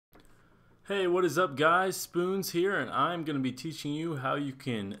Hey, what is up guys? Spoons here, and I'm going to be teaching you how you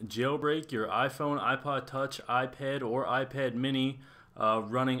can jailbreak your iPhone, iPod Touch, iPad, or iPad mini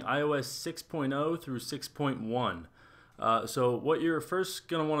running iOS 6.0 through 6.1. So what you're first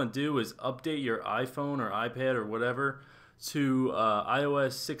going to want to do is update your iPhone or iPad or whatever to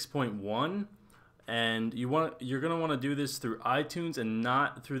iOS 6.1. And you're going to want to do this through iTunes and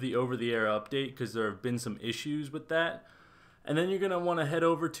not through the over-the-air update, because there have been some issues with that. And then you're going to want to head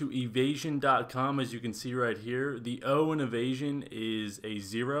over to evasion.com. As you can see right here, the O in evasion is a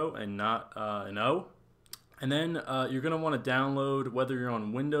 0 and not an O. And then you're going to want to download, whether you're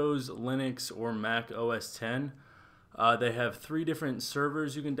on Windows, Linux, or Mac OS X. They have 3 different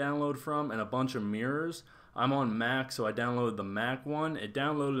servers you can download from and a bunch of mirrors. I'm on Mac, so I downloaded the Mac one. It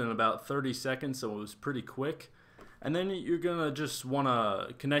downloaded in about 30 seconds, so it was pretty quick. And then you're going to just want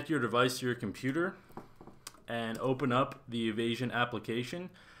to connect your device to your computer and open up the Evasion application,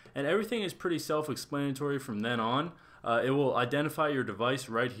 and everything is pretty self-explanatory from then on. It will identify your device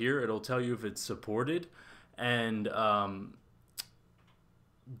right here. It'll tell you if it's supported, and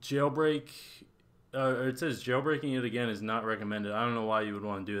jailbreak. It says jailbreaking it again is not recommended. I don't know why you would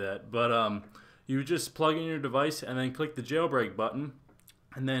want to do that, but you just plug in your device and then click the jailbreak button,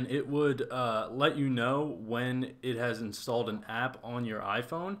 and then it would let you know when it has installed an app on your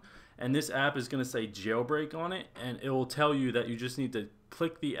iPhone. And this app is going to say jailbreak on it, and it will tell you that you just need to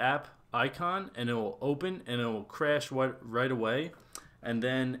click the app icon and it will open and it will crash right away, and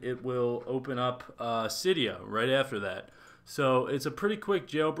then it will open up Cydia right after that. So it's a pretty quick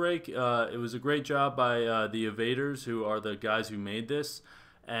jailbreak. It was a great job by the Evaders, who are the guys who made this,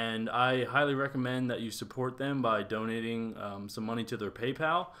 and I highly recommend that you support them by donating some money to their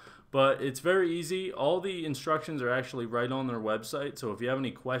PayPal. But it's very easy. All the instructions are actually right on their website, so if you have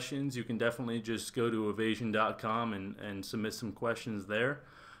any questions, you can definitely just go to evasion.com and submit some questions there.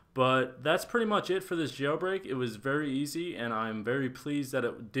 But that's pretty much it for this jailbreak. It was very easy, and I'm very pleased that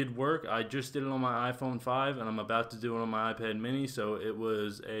it did work. I just did it on my iPhone 5, and I'm about to do it on my iPad mini, so it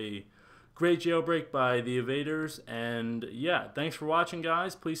was a great jailbreak by the Evaders. And yeah, thanks for watching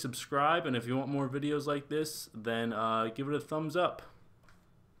guys. Please subscribe, and if you want more videos like this, then give it a thumbs up.